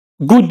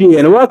Good day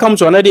and welcome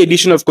to another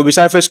edition of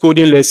Kobicypher's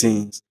coding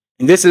lessons.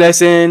 In this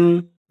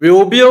lesson, we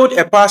will build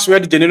a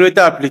password generator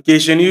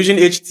application using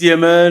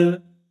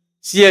HTML,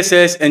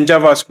 CSS, and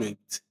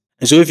JavaScript.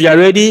 And so if you are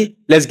ready,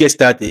 let's get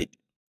started.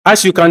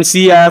 As you can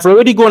see, I have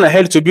already gone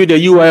ahead to build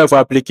the UI of our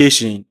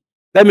application.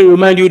 Let me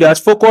remind you that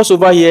focus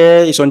over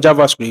here is on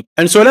JavaScript.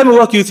 And so let me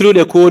walk you through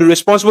the code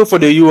responsible for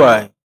the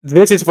UI.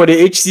 This is for the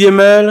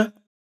HTML.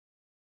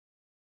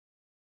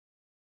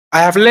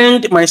 I have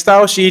linked my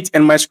style sheet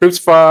and my script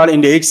file in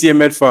the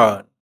HTML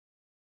file.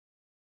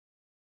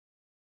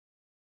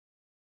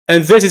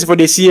 And this is for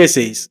the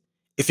CSS.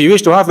 If you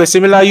wish to have a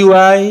similar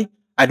UI,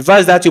 I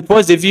advise that you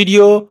pause the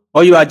video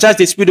or you adjust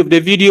the speed of the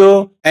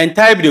video and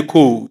type the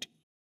code.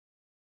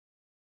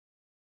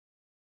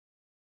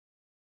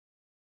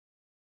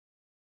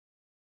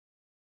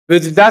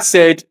 With that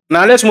said,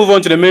 now let's move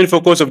on to the main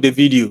focus of the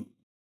video.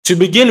 To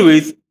begin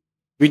with,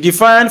 we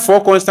define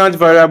 4 constant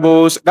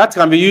variables that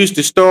can be used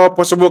to store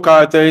possible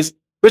characters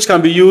which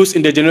can be used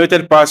in the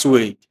generated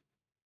password.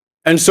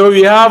 And so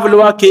we have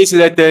lowercase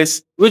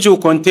letters which will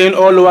contain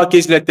all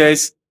lowercase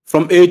letters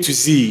from A to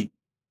Z.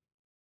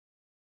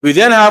 We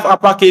then have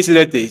uppercase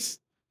letters.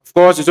 Of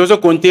course, it also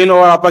contains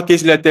all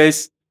uppercase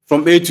letters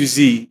from A to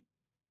Z.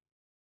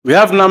 We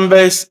have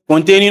numbers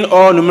containing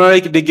all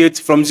numeric digits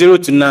from 0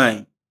 to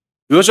 9.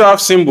 We also have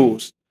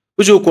symbols,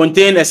 which will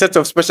contain a set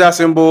of special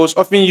symbols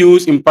often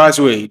used in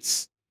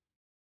passwords.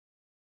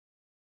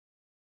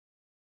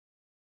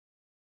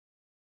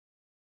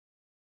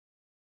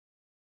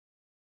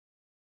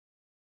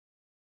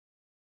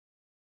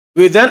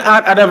 We then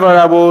add other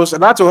variables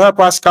that will help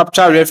us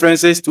capture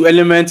references to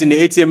elements in the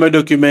HTML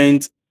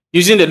document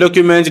using the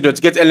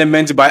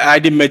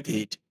document.getElementsById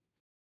method.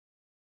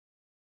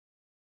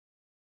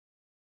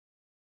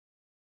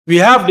 We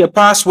have the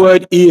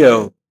password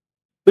EL,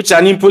 which is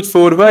an input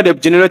field where the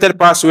generated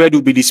password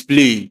will be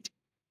displayed.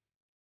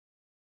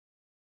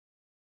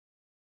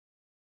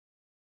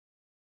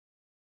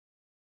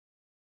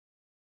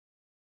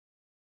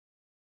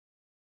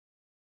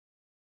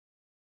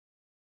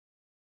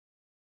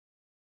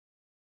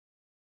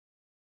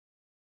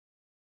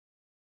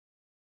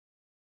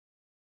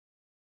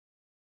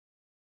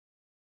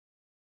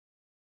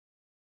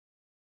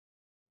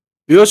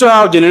 We also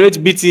have generate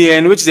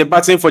btn, which is a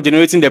button for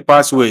generating the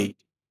password.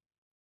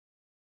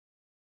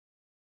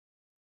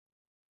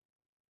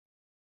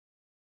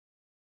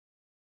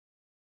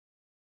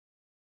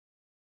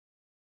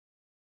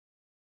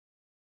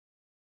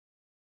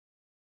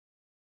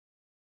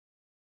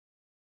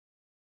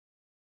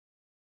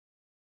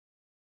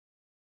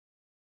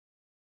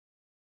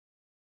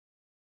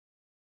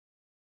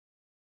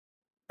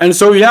 And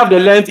so we have the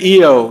length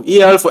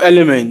EL for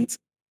element.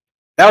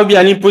 That will be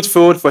an input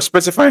field for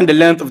specifying the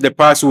length of the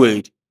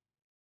password.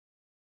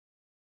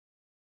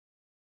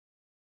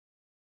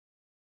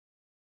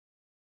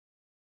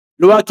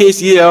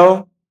 Lowercase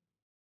el,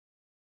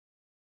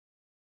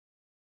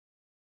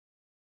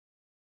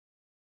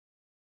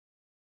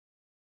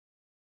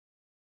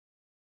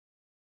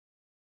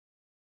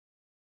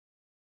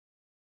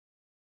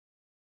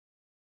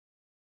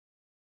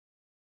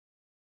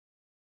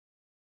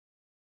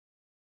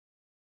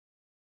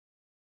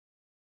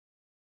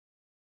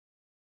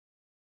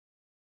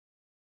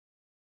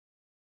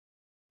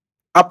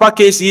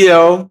 uppercase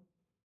el,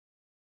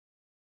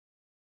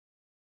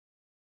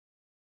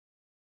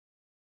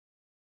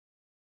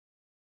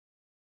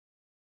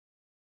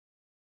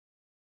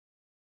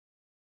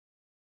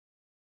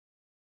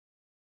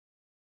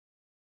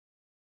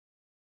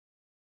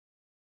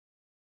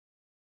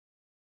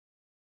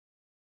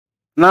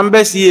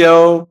 numbers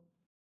el,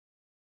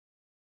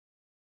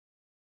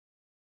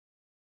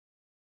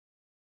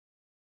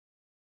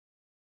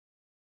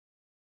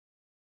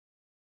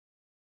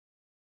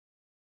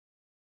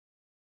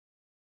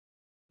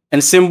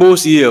 and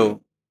symbols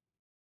el.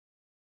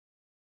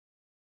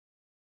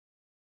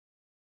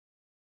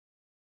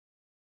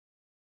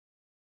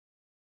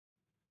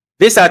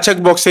 These are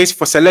checkboxes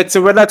for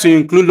selecting whether to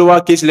include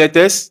lowercase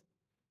letters,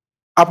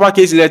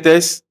 uppercase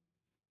letters,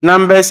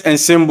 numbers, and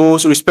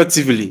symbols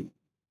respectively.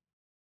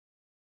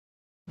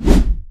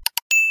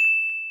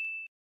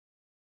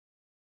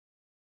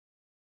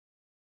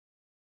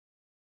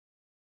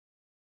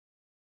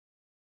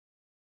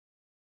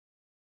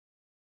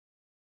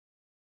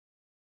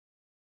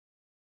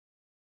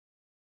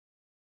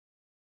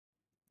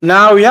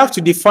 Now we have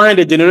to define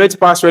the generate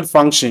password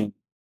function.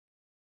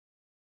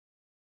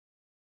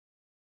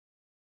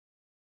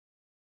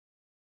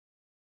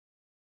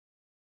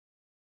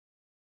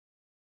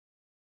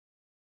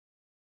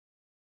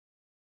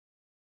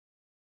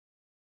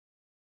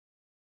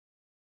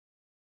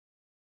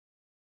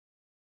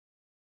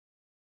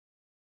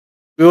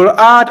 We will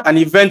add an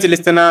event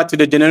listener to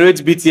the generate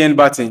btn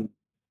button.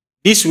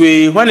 This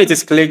way, when it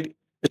is clicked,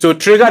 it will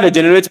trigger the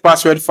generate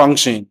password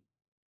function.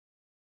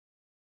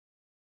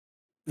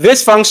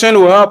 This function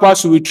will help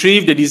us to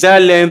retrieve the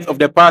desired length of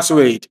the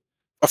password,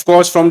 of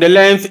course from the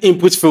length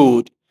input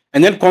field,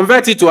 and then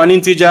convert it to an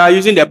integer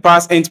using the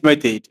parseInt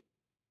method.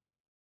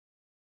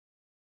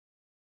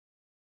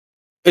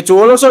 It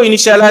will also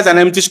initialize an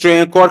empty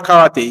string called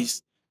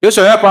characters. This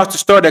will help us to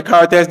store the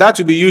characters that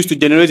will be used to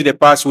generate the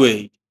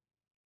password.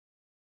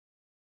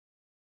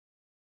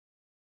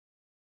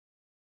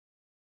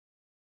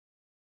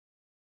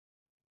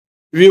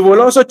 We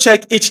will also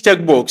check each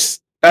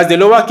checkbox, that's the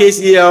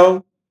lowercase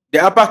el, the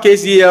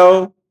uppercase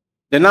el,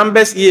 the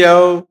numbers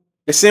el,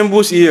 the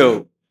symbols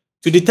el,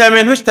 to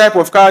determine which type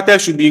of character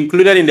should be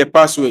included in the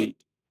password.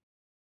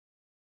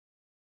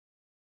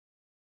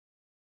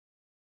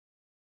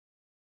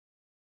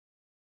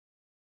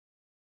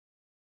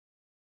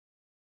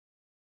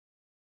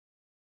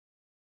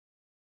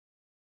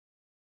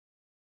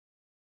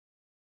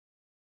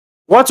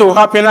 What will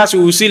happen, as we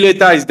will see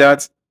later, is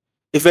that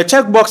if a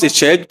checkbox is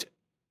checked,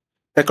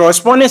 the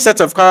corresponding set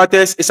of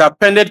characters is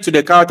appended to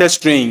the character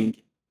string.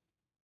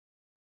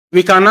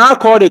 We can now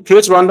call the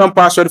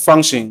createRandomPassword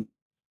function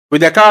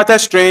with the character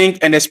string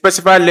and the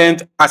specified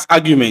length as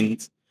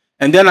argument,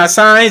 and then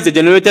assigns the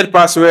generated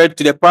password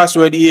to the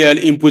password el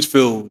input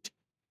field.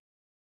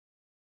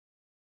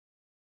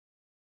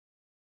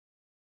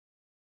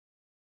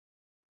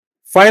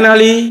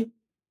 Finally,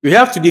 we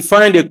have to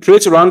define the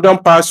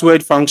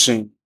createRandomPassword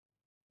function.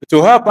 It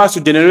will help us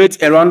to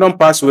generate a random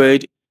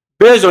password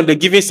based on the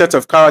given set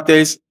of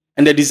characters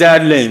and the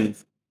desired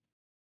length.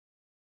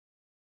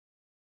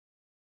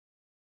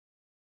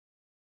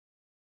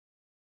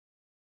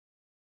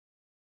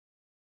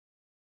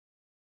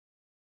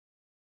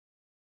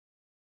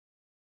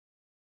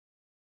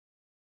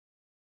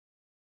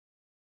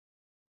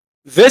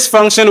 This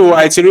function will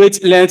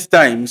iterate length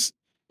times,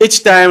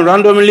 each time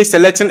randomly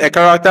selecting a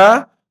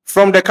character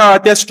from the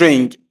character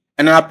string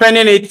and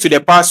appending it to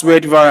the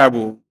password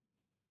variable.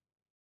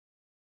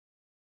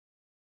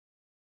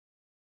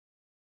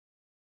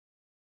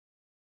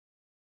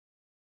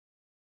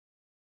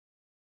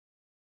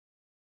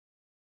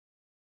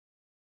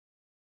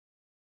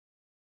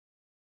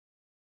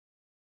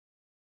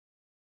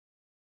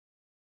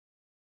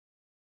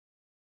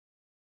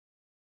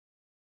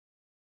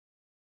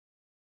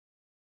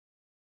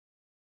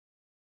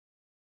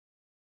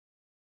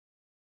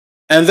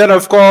 And then,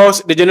 of course,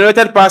 the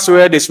generated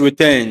password is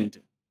returned.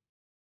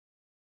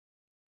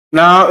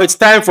 Now it's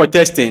time for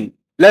testing.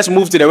 Let's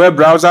move to the web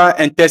browser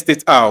and test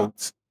it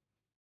out.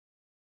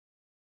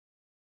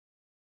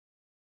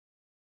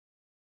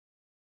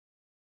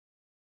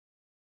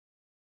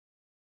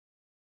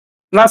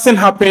 Nothing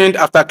happened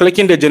after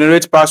clicking the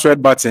generate password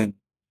button.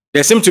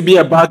 There seemed to be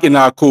a bug in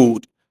our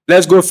code.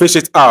 Let's go fish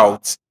it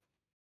out.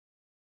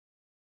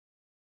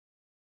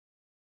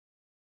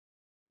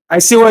 I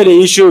see where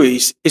the issue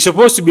is. It's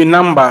supposed to be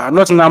number,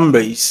 not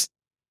numbers.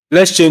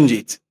 Let's change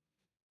it.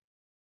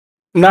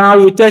 Now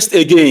we test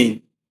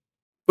again.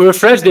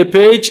 Refresh the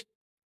page,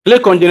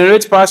 click on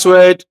generate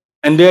password,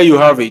 and there you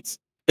have it.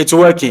 It's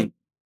working.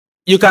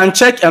 You can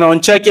check and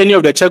uncheck any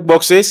of the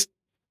checkboxes,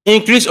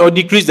 increase or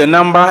decrease the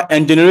number,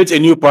 and generate a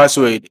new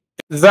password.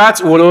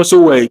 That will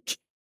also work.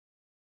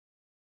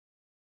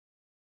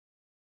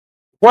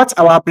 What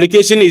our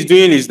application is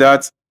doing is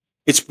that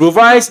it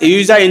provides a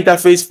user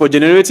interface for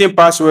generating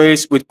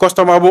passwords with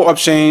customizable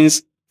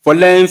options for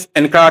length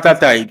and character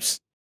types.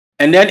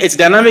 And then it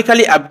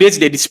dynamically updates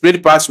the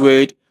displayed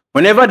password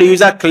whenever the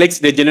user clicks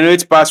the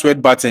generate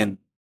password button.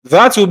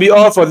 That will be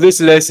all for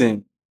this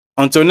lesson.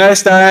 Until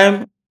next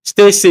time,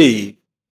 stay safe.